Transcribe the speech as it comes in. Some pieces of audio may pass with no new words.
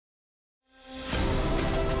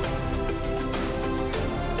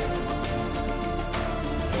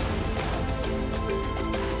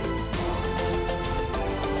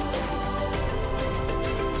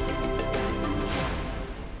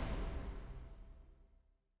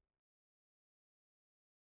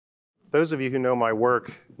Those of you who know my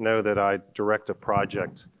work know that I direct a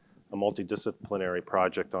project, a multidisciplinary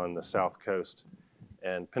project on the South Coast.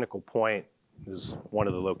 And Pinnacle Point is one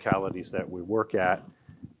of the localities that we work at.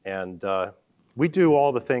 And we do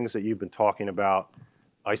all the things that you've been talking about,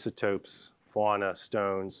 isotopes, fauna,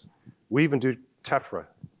 stones. We even do tephra,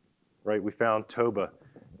 right? We found toba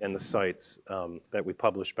in the sites that we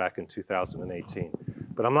published back in 2018.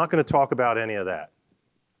 But I'm not going to talk about any of that.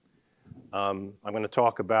 I'm going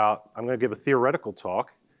to give a theoretical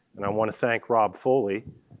talk, and I want to thank Rob Foley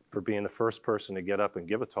for being the first person to get up and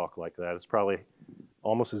give a talk like that. It's probably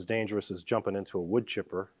almost as dangerous as jumping into a wood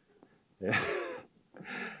chipper.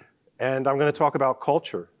 And I'm going to talk about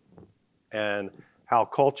culture and how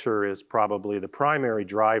culture is probably the primary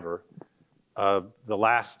driver of the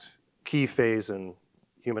last key phase in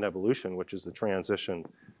human evolution, which is the transition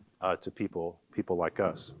to people like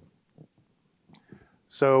us.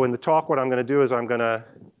 So in the talk, what I'm going to do is I'm going to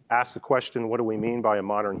ask the question, what do we mean by a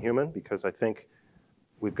modern human? Because I think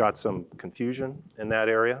we've got some confusion in that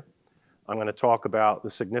area. I'm going to talk about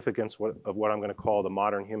the significance of what I'm going to call the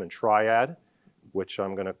modern human triad, which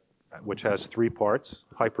has three parts: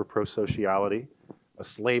 hyperprosociality, a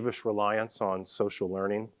slavish reliance on social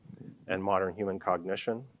learning, and modern human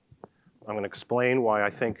cognition. I'm going to explain why I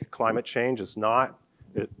think climate change is not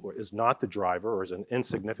the driver, or is an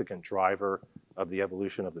insignificant driver of the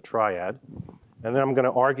evolution of the triad. And then I'm going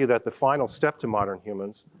to argue that the final step to modern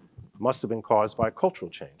humans must have been caused by cultural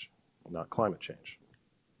change, not climate change.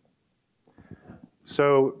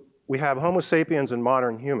 So we have Homo sapiens and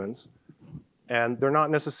modern humans, and they're not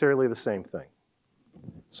necessarily the same thing.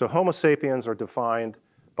 So Homo sapiens are defined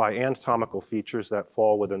by anatomical features that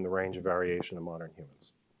fall within the range of variation of modern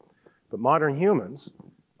humans. But modern humans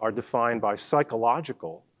are defined by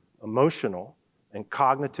psychological, emotional, and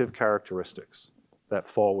cognitive characteristics that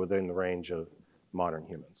fall within the range of modern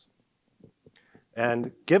humans.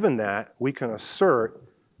 And given that, we can assert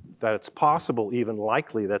that it's possible, even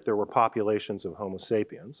likely, that there were populations of Homo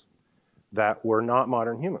sapiens that were not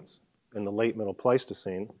modern humans in the late Middle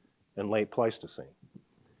Pleistocene and late Pleistocene.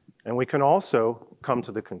 And we can also come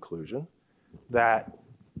to the conclusion that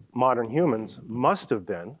modern humans must have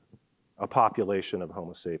been a population of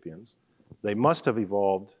Homo sapiens. They must have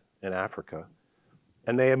evolved in Africa,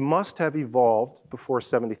 and they must have evolved before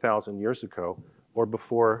 70,000 years ago, or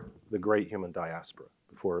before the great human diaspora,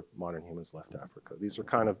 before modern humans left Africa. These are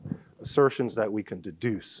kind of assertions that we can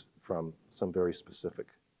deduce from some very specific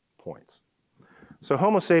points. So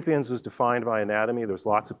Homo sapiens is defined by anatomy. There's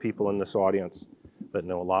lots of people in this audience that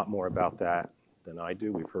know a lot more about that than I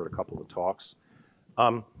do. We've heard a couple of talks.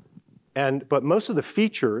 But most of the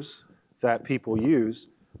features that people use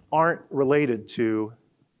aren't related to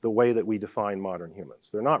the way that we define modern humans.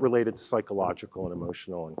 They're not related to psychological and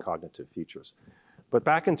emotional and cognitive features. But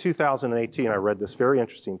back in 2018, I read this very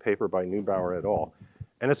interesting paper by Neubauer et al.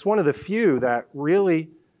 And it's one of the few that really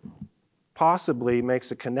possibly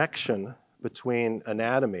makes a connection between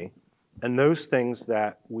anatomy and those things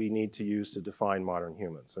that we need to use to define modern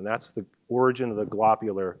humans. And that's the origin of the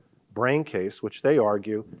globular brain case, which they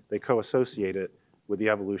argue they co-associate it with the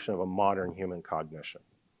evolution of a modern human cognition.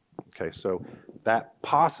 Okay, so that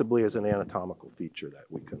possibly is an anatomical feature that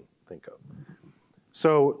we can think of.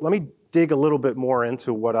 So let me dig a little bit more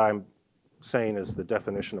into what I'm saying is the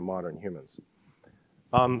definition of modern humans.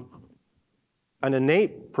 An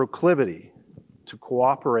innate proclivity to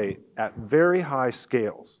cooperate at very high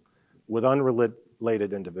scales with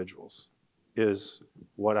unrelated individuals is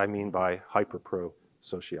what I mean by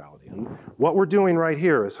hyperprosociality. And what we're doing right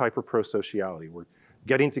here is hyperprosociality. We're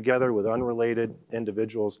getting together with unrelated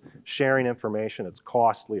individuals, sharing information, it's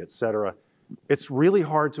costly, et cetera. It's really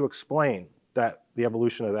hard to explain the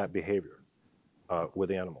evolution of that behavior with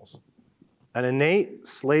animals. An innate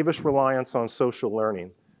slavish reliance on social learning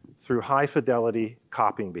through high fidelity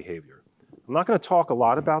copying behavior. I'm not going to talk a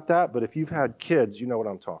lot about that, but if you've had kids, you know what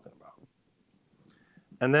I'm talking about.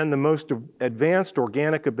 And then the most advanced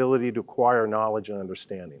organic ability to acquire knowledge and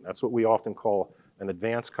understanding. That's what we often call an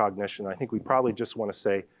advanced cognition. I think we probably just want to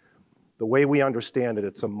say, the way we understand it,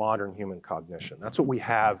 it's a modern human cognition. That's what we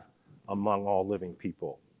have among all living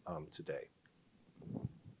people today.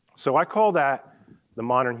 So I call that the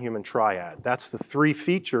modern human triad. That's the three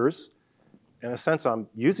features. In a sense, I'm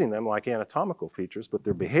using them like anatomical features, but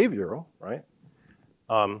they're behavioral, right?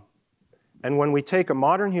 And when we take a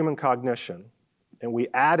modern human cognition and we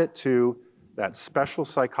add it to that special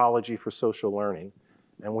psychology for social learning,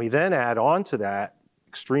 and we then add on to that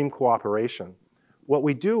extreme cooperation, what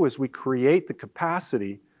we do is we create the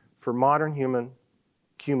capacity for modern human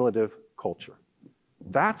cumulative culture.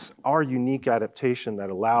 That's our unique adaptation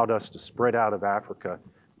that allowed us to spread out of Africa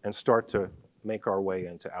and start to make our way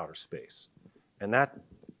into outer space. And that,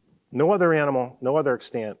 no other animal, no other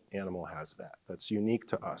extant animal has that. That's unique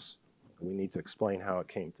to us. We need to explain how it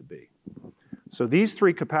came to be. So these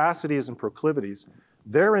three capacities and proclivities,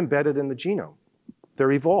 they're embedded in the genome.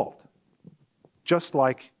 They're evolved, just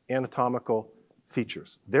like anatomical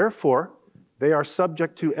features. Therefore, they are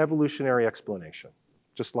subject to evolutionary explanation,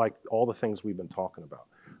 just like all the things we've been talking about.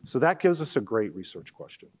 So that gives us a great research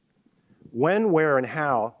question. When, where, and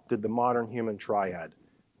how did the modern human triad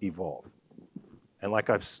evolve? And like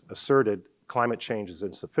I've asserted, climate change is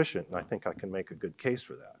insufficient, and I think I can make a good case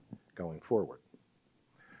for that going forward.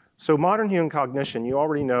 So modern human cognition, you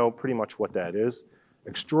already know pretty much what that is.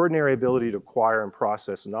 Extraordinary ability to acquire and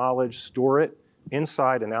process knowledge, store it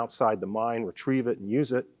inside and outside the mind, retrieve it and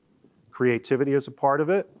use it. Creativity is a part of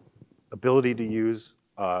it. Ability to use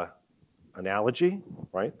analogy,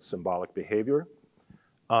 right? Symbolic behavior.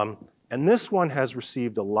 And this one has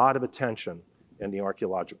received a lot of attention in the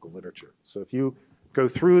archaeological literature. So if you go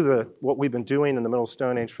through what we've been doing in the Middle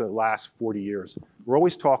Stone Age for the last 40 years, we're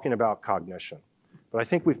always talking about cognition. But I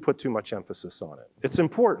think we've put too much emphasis on it. It's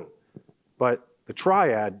important, but the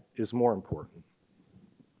triad is more important.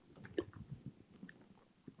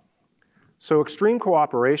 So extreme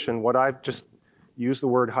cooperation, what I've just used the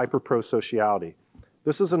word hyperprosociality.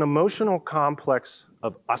 This is an emotional complex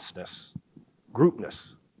of usness,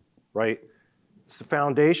 groupness, right? It's the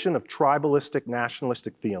foundation of tribalistic,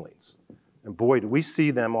 nationalistic feelings. And boy, do we see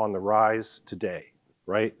them on the rise today,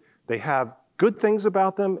 right? They have good things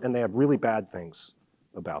about them and they have really bad things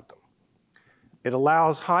about them. It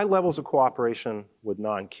allows high levels of cooperation with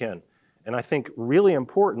non-kin. And I think really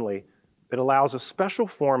importantly, it allows a special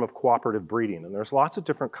form of cooperative breeding. And there's lots of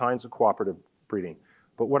different kinds of cooperative breeding.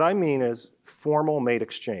 But what I mean is formal mate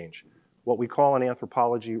exchange, what we call in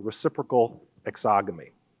anthropology reciprocal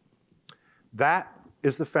exogamy. That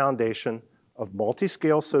is the foundation of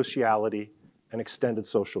multi-scale sociality and extended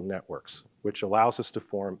social networks, which allows us to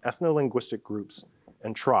form ethno-linguistic groups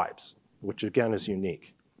and tribes, which again is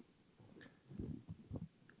unique.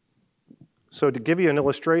 So to give you an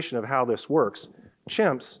illustration of how this works,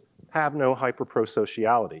 chimps have no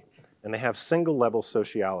hyperprosociality, and they have single-level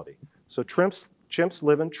sociality. So chimps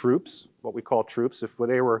live in troops, what we call troops. If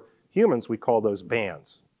they were humans, we call those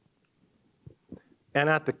bands. And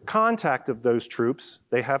at the contact of those troops,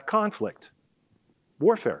 they have conflict,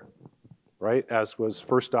 warfare, right? As was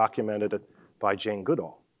first documented by Jane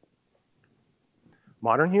Goodall.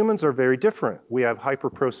 Modern humans are very different. We have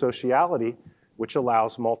hyperprosociality, which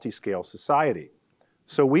allows multi-scale society.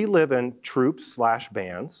 So we live in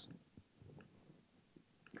troops/bands,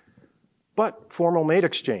 but formal mate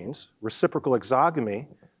exchange, reciprocal exogamy,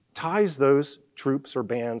 ties those troops or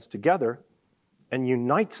bands together and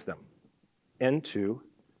unites them into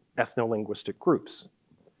ethno-linguistic groups.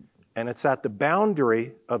 And it's at the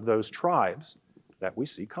boundary of those tribes that we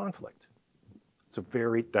see conflict.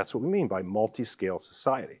 That's what we mean by multi-scale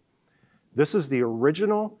society. This is the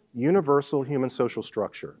original universal human social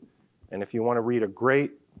structure. And if you want to read a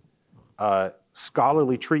great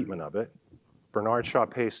scholarly treatment of it, Bernard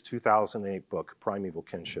Chapet's 2008 book, Primeval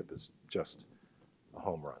Kinship, is just a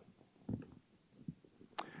home run.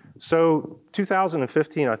 So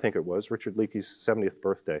 2015, I think it was, Richard Leakey's 70th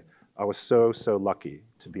birthday, I was so lucky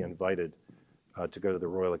to be invited to go to the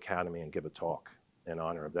Royal Academy and give a talk in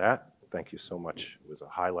honor of that. Thank you so much. It was a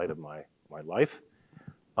highlight of my life.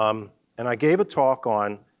 And I gave a talk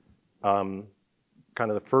on kind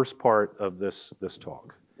of the first part of this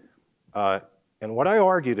talk. And what I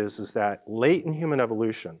argued is that late in human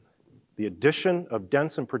evolution, the addition of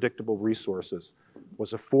dense and predictable resources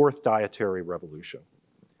was a fourth dietary revolution.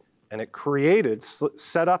 And it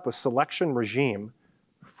set up a selection regime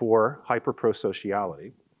for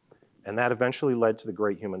hyperprosociality. And that eventually led to the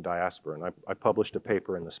Great Human Diaspora. And I published a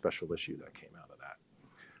paper in the special issue that came out of that.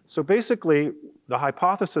 So basically, the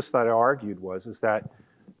hypothesis that I argued was that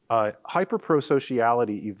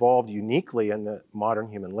hyperprosociality evolved uniquely in the modern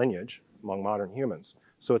human lineage among modern humans.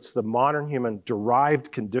 So it's the modern human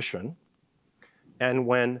derived condition. And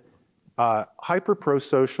when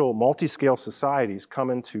hyperprosocial multi-scale societies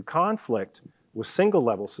come into conflict with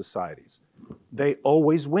single-level societies, they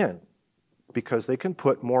always win because they can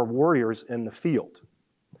put more warriors in the field.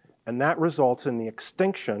 And that results in the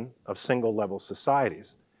extinction of single-level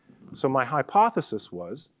societies. So my hypothesis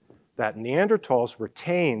was that Neanderthals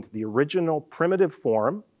retained the original primitive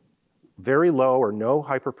form, very low or no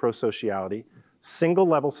hyperprosociality,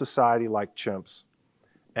 single-level society like chimps.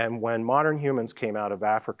 And when modern humans came out of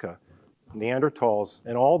Africa, Neanderthals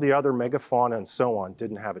and all the other megafauna and so on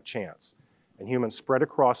didn't have a chance. And humans spread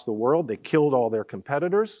across the world. They killed all their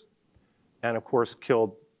competitors and, of course,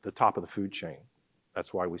 killed the top of the food chain.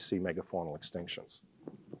 That's why we see megafaunal extinctions.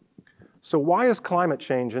 So why is climate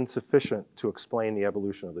change insufficient to explain the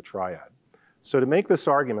evolution of the triad? So to make this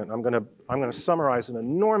argument, I'm going to summarize an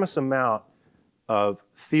enormous amount of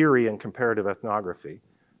theory and comparative ethnography,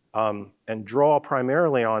 and draw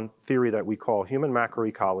primarily on theory that we call human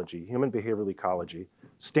macroecology, human behavioral ecology,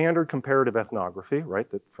 standard comparative ethnography, right,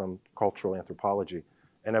 that from cultural anthropology,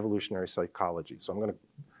 and evolutionary psychology. So I'm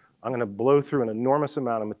going to blow through an enormous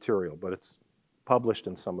amount of material, but it's published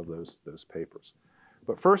in some of those papers.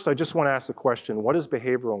 But first, I just want to ask the question, what is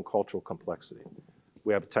behavioral and cultural complexity?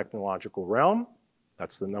 We have a technological realm.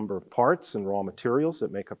 That's the number of parts and raw materials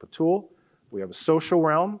that make up a tool. We have a social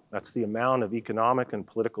realm. That's the amount of economic and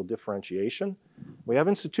political differentiation. We have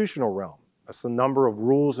institutional realm. That's the number of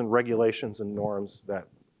rules and regulations and norms that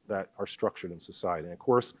are structured in society. And of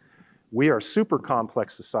course, we are super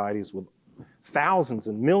complex societies with thousands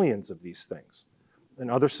and millions of these things. And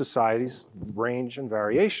other societies range in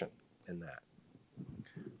variation in that.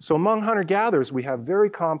 So among hunter-gatherers, we have very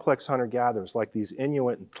complex hunter-gatherers like these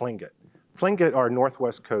Inuit and Tlingit. Tlingit are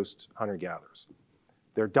Northwest Coast hunter-gatherers.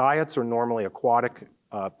 Their diets are normally aquatic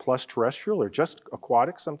plus terrestrial, or just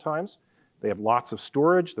aquatic sometimes. They have lots of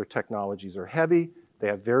storage. Their technologies are heavy. They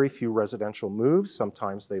have very few residential moves.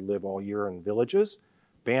 Sometimes they live all year in villages.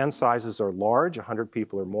 Band sizes are large, 100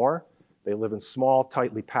 people or more. They live in small,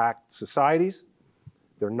 tightly packed societies.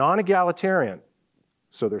 They're non-egalitarian,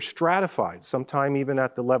 so they're stratified, sometimes even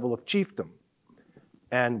at the level of chiefdom.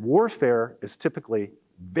 And warfare is typically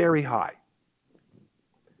very high.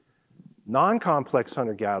 Non-complex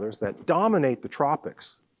hunter-gatherers that dominate the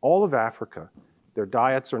tropics, all of Africa, their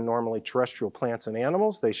diets are normally terrestrial plants and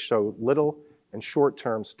animals. They show little and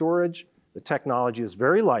short-term storage. The technology is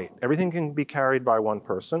very light. Everything can be carried by one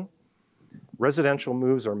person. Residential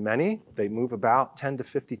moves are many. They move about 10 to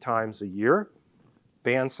 50 times a year.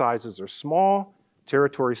 Band sizes are small.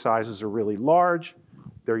 Territory sizes are really large.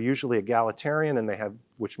 They're usually egalitarian, and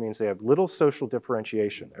which means they have little social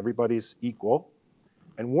differentiation. Everybody's equal.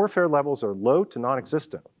 And warfare levels are low to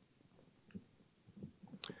non-existent.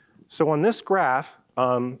 So on this graph,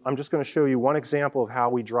 I'm just going to show you one example of how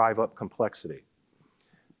we drive up complexity.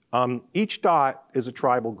 Each dot is a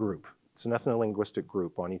tribal group. It's an ethno-linguistic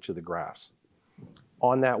group on each of the graphs.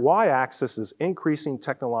 On that y-axis is increasing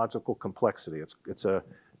technological complexity. It's a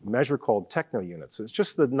measure called techno-units. It's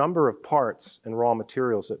just the number of parts and raw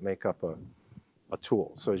materials that make up a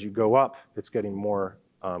tool. So as you go up, it's getting more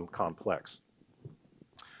complex.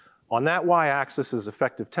 On that y-axis is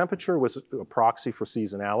effective temperature, was a proxy for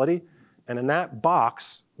seasonality. And in that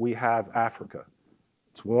box, we have Africa.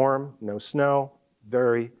 It's warm, no snow,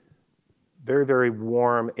 very, very, very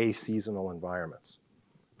warm, aseasonal environments.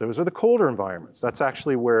 Those are the colder environments. That's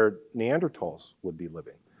actually where Neanderthals would be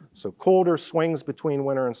living. So colder swings between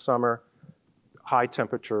winter and summer, high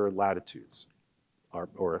temperature latitudes,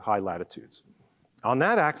 or high latitudes. On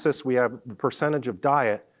that axis, we have the percentage of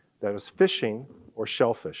diet that is fishing or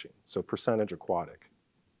shellfishing, so percentage aquatic.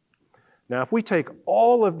 Now, if we take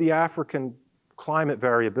all of the African climate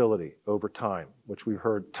variability over time, which we've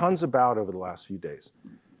heard tons about over the last few days,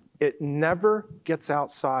 it never gets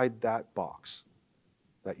outside that box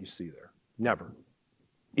that you see there, never,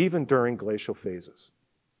 even during glacial phases.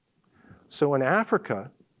 So in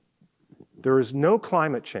Africa, there is no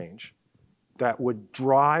climate change that would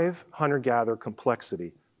drive hunter-gatherer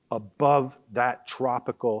complexity above that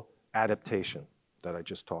tropical adaptation that I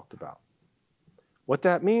just talked about. What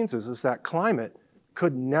that means is that climate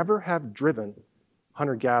could never have driven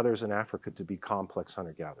hunter-gatherers in Africa to be complex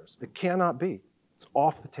hunter-gatherers. It cannot be. It's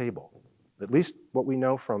off the table, at least what we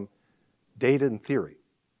know from data and theory.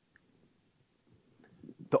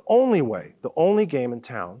 The only way, the only game in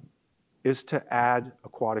town is to add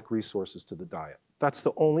aquatic resources to the diet. That's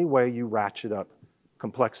the only way you ratchet up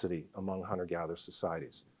complexity among hunter-gatherer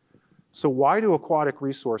societies. So why do aquatic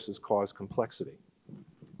resources cause complexity?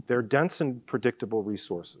 They're dense and predictable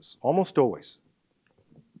resources, almost always.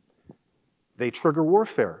 They trigger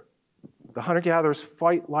warfare. The hunter-gatherers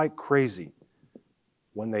fight like crazy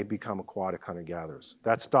when they become aquatic hunter-gatherers.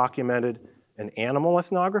 That's documented in animal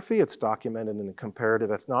ethnography, it's documented in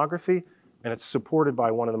comparative ethnography, and it's supported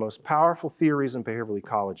by one of the most powerful theories in behavioral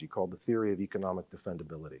ecology called the theory of economic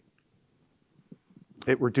defendability.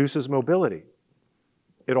 It reduces mobility.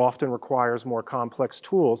 It often requires more complex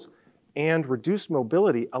tools, and reduced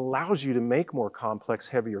mobility allows you to make more complex,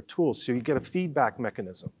 heavier tools, so you get a feedback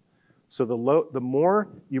mechanism. So the more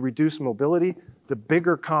you reduce mobility, the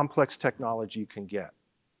bigger complex technology you can get,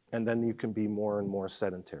 and then you can be more and more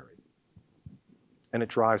sedentary. And it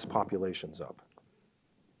drives populations up.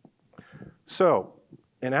 So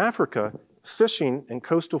in Africa, fishing and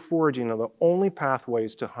coastal foraging are the only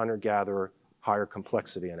pathways to hunter-gatherer higher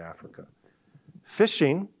complexity in Africa.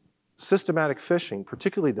 Fishing, systematic fishing,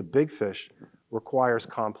 particularly the big fish, requires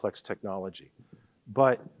complex technology.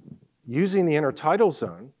 But using the intertidal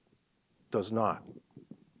zone does not.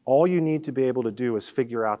 All you need to be able to do is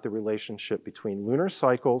figure out the relationship between lunar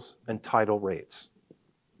cycles and tidal rates.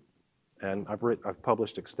 And I've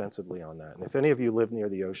published extensively on that. And if any of you live near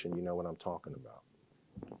the ocean, you know what I'm talking about.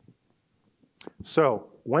 So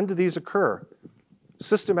when do these occur?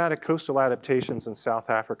 Systematic coastal adaptations in South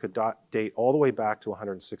Africa date all the way back to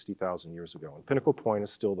 160,000 years ago. And Pinnacle Point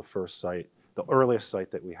is still the first site, the earliest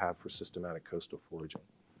site that we have for systematic coastal foraging.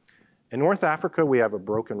 In North Africa, we have a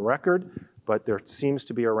broken record, but there seems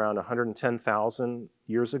to be around 110,000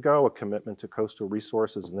 years ago, a commitment to coastal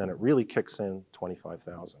resources, and then it really kicks in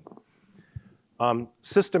 25,000.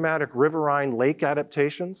 Systematic riverine lake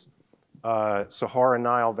adaptations, Sahara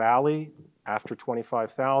Nile Valley after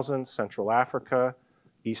 25,000, Central Africa,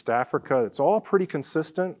 East Africa, it's all pretty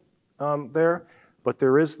consistent there, but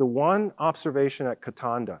there is the one observation at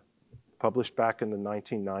Katanda, published back in the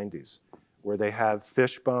 1990s, where they have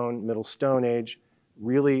fishbone, Middle Stone Age,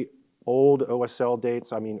 really old OSL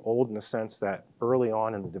dates. I mean, old in the sense that early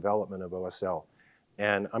on in the development of OSL.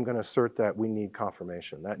 And I'm going to assert that we need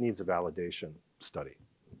confirmation. That needs a validation study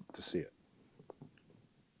to see it.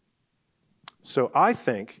 So I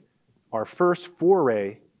think our first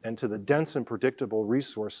foray into the dense and predictable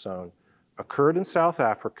resource zone occurred in South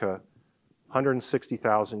Africa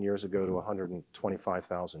 160,000 years ago to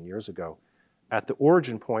 125,000 years ago, at the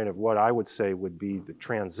origin point of what I would say would be the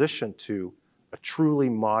transition to a truly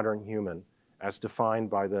modern human as defined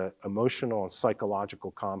by the emotional and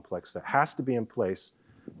psychological complex that has to be in place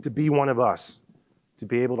to be one of us, to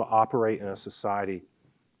be able to operate in a society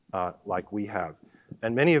like we have.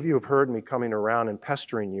 And many of you have heard me coming around and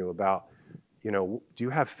pestering you about, you know, do you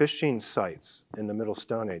have fishing sites in the Middle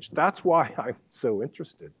Stone Age? That's why I'm so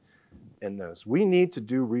interested in those. We need to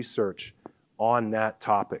do research on that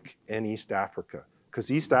topic in East Africa,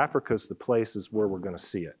 because East Africa is the places where we're going to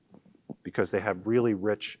see it, because they have really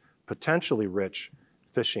rich, potentially rich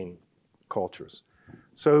fishing cultures.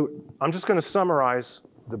 So I'm just going to summarize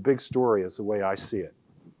the big story as the way I see it.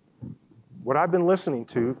 What I've been listening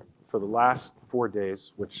to for the last 4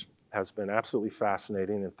 days, which has been absolutely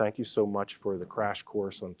fascinating, and thank you so much for the crash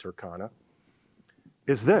course on Turkana,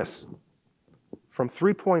 is this. From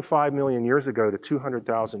 3.5 million years ago to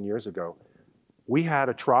 200,000 years ago, we had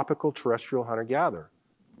a tropical terrestrial hunter-gatherer,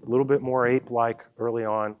 a little bit more ape-like early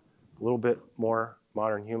on, a little bit more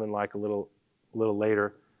modern human-like a little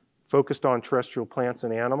later, focused on terrestrial plants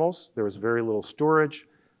and animals. There was very little storage.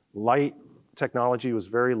 Light technology was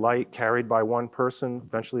very light, carried by one person.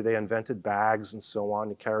 Eventually they invented bags and so on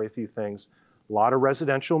to carry a few things. A lot of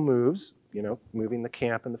residential moves, you know, moving the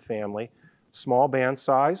camp and the family. Small band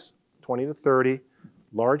size, 20 to 30,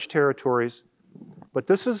 large territories. But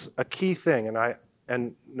this is a key thing,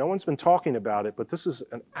 and no one's been talking about it, but this is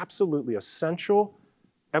an absolutely essential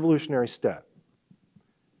evolutionary step.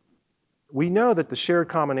 We know that the shared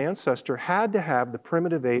common ancestor had to have the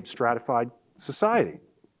primitive ape stratified society,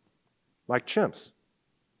 like chimps.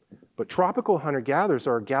 But tropical hunter-gatherers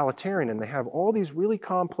are egalitarian, and they have all these really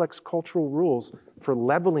complex cultural rules for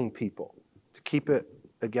leveling people to keep it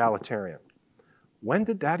egalitarian. When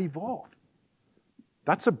did that evolve?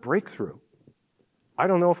 That's a breakthrough. I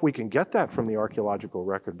don't know if we can get that from the archaeological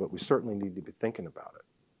record, but we certainly need to be thinking about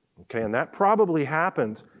it. Okay, and that probably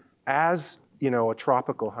happened as, you know, a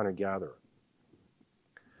tropical hunter-gatherer.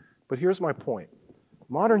 But here's my point.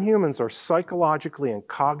 Modern humans are psychologically and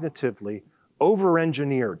cognitively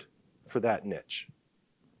over-engineered for that niche.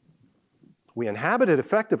 We inhabit it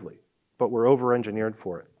effectively, but we're over-engineered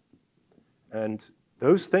for it. And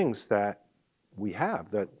those things that we have,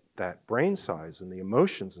 that brain size and the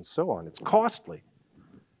emotions and so on, it's costly.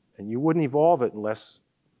 And you wouldn't evolve it unless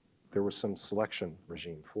there was some selection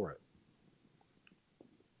regime for it.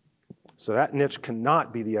 So that niche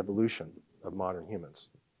cannot be the evolution of modern humans.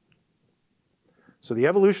 So the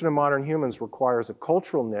evolution of modern humans requires a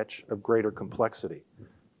cultural niche of greater complexity.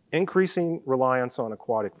 Increasing reliance on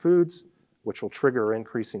aquatic foods, which will trigger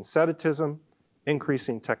increasing sedentism,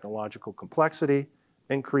 increasing technological complexity,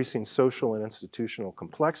 increasing social and institutional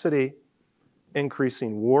complexity,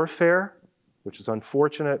 increasing warfare, which is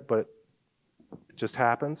unfortunate, but it just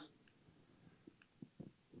happens.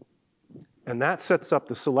 And that sets up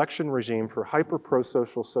the selection regime for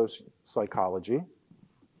hyper-prosocial psychology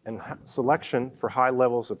and selection for high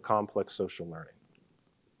levels of complex social learning.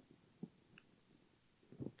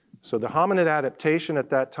 So the hominid adaptation at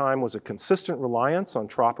that time was a consistent reliance on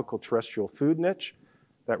tropical terrestrial food niche,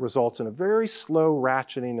 that results in a very slow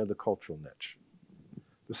ratcheting of the cultural niche.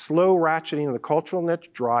 The slow ratcheting of the cultural niche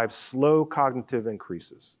drives slow cognitive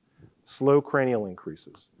increases, slow cranial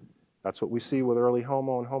increases. That's what we see with early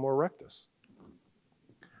Homo and Homo erectus.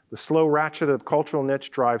 The slow ratchet of the cultural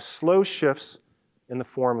niche drives slow shifts in the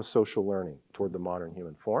form of social learning toward the modern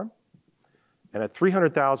human form. And at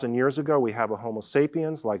 300,000 years ago, we have a Homo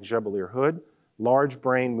sapiens like Jebel Ir-Hood, large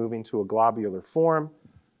brain moving to a globular form,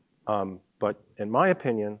 but in my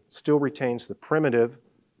opinion, still retains the primitive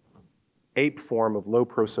ape form of low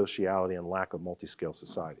prosociality and lack of multi-scale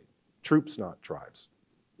society. Troops, not tribes.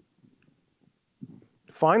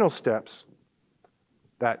 Final steps,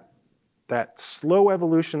 that slow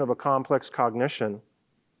evolution of a complex cognition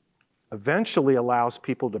eventually allows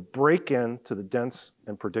people to break into the dense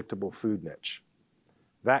and predictable food niche.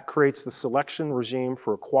 That creates the selection regime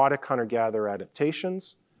for aquatic hunter-gatherer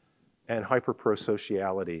adaptations and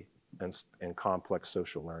hyperprosociality and complex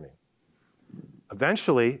social learning.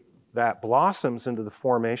 Eventually, that blossoms into the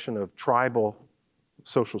formation of tribal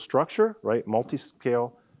social structure, right?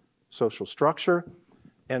 Multi-scale social structure,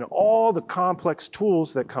 and all the complex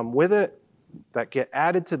tools that come with it that get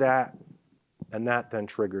added to that, and that then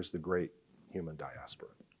triggers the great human diaspora.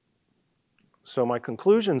 So my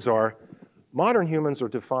conclusions are, modern humans are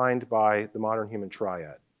defined by the modern human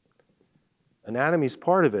triad. Anatomy is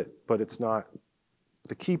part of it, but it's not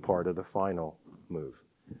the key part of the final move.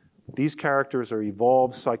 These characters are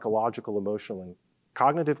evolved psychological, emotional, and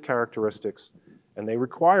cognitive characteristics, and they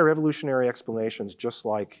require evolutionary explanations just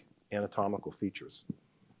like anatomical features.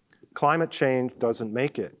 Climate change doesn't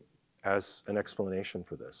make it as an explanation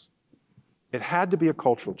for this. It had to be a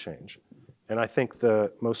cultural change, and I think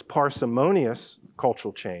the most parsimonious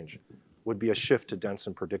cultural change would be a shift to dense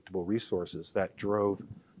and predictable resources that drove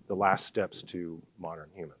the last steps to modern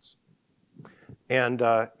humans. And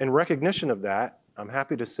in recognition of that, I'm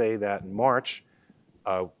happy to say that in March,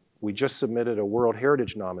 we just submitted a World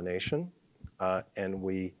Heritage nomination, and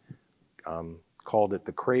we called it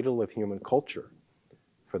the Cradle of Human Culture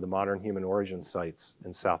for the modern human origin sites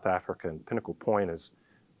in South Africa. And Pinnacle Point is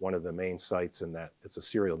one of the main sites in that. It's a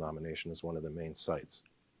serial nomination as one of the main sites.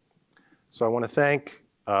 So I want to thank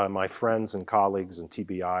my friends and colleagues in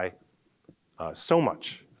TBI so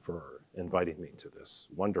much for inviting me to this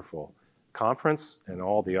wonderful conference, and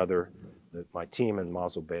all the other, my team in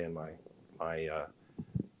Mossel Bay and my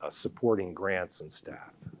supporting grants and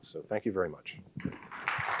staff. So thank you very much.